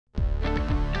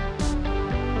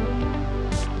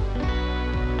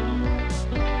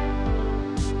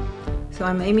So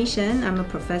I'm Amy Shen. I'm a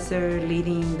professor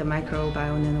leading the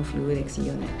microbial nanofluidics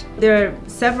unit. There are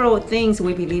several things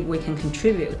we believe we can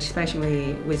contribute,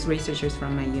 especially with researchers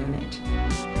from my unit.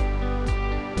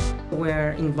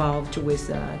 We're involved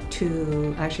with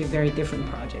two actually very different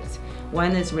projects.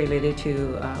 One is related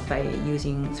to by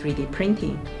using 3D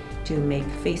printing to make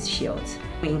face shields.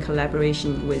 In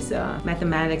collaboration with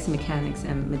Mathematics, Mechanics,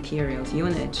 and Materials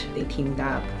unit, they teamed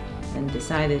up and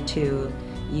decided to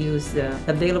use the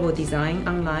available design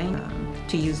online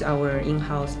to use our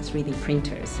in-house 3D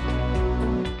printers.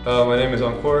 My name is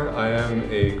Encore. I am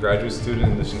a graduate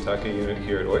student in the Shintake unit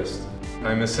here at OIST.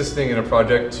 I'm assisting in a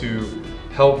project to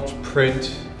help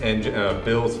print and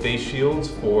build face shields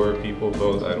for people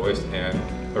both at OIST and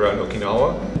around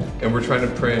Okinawa. And we're trying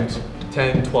to print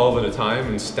 10, 12 at a time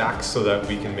in stacks so that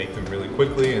we can make them really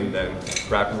quickly and then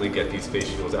rapidly get these face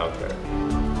shields out there.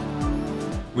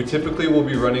 We typically will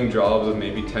be running jobs of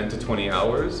maybe 10 to 20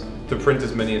 hours to print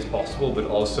as many as possible, but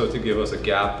also to give us a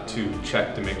gap to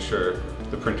check to make sure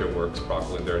the printer works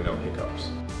properly and there are no hiccups.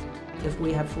 If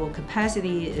we have full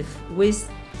capacity, if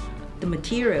with the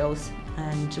materials,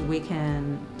 and we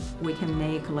can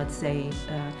make, let's say,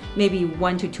 maybe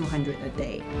 100 to 200 a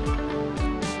day.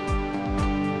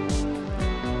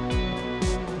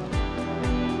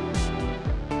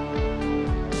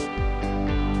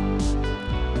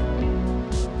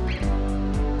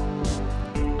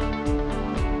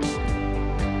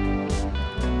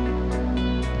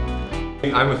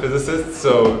 I'm a physicist,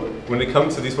 so when it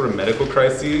comes to these sort of medical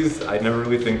crises, I never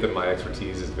really think that my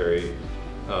expertise is very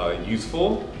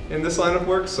useful in this line of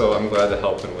work, so I'm glad to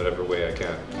help in whatever way I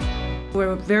can.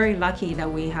 We're very lucky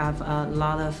that we have a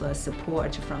lot of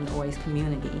support from the OIST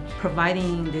community.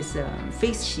 Providing these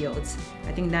face shields,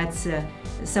 I think that's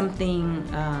something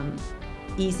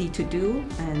easy to do,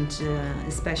 and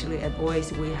especially at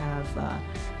OIST we have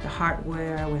the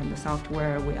hardware, we have the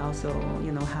software, we also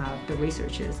have the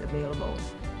researchers available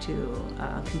to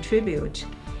contribute.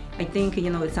 I think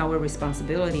it's our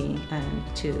responsibility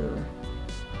and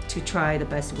to try the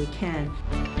best we can.